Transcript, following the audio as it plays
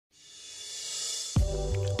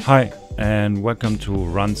Hi and welcome to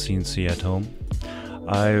Run CNC at Home.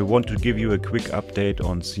 I want to give you a quick update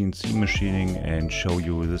on CNC machining and show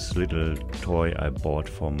you this little toy I bought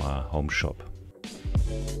from my home shop.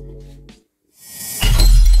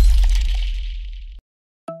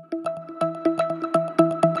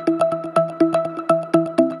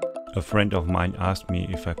 A friend of mine asked me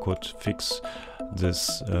if I could fix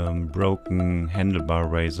this broken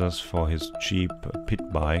handlebar razors for his cheap pit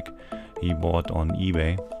bike he bought on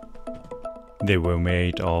eBay. They were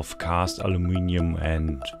made of cast aluminium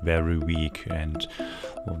and very weak, and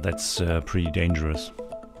well, that's pretty dangerous.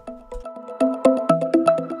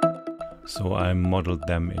 So I modeled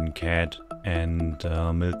them in CAD and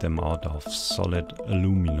milled them out of solid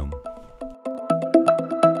aluminum.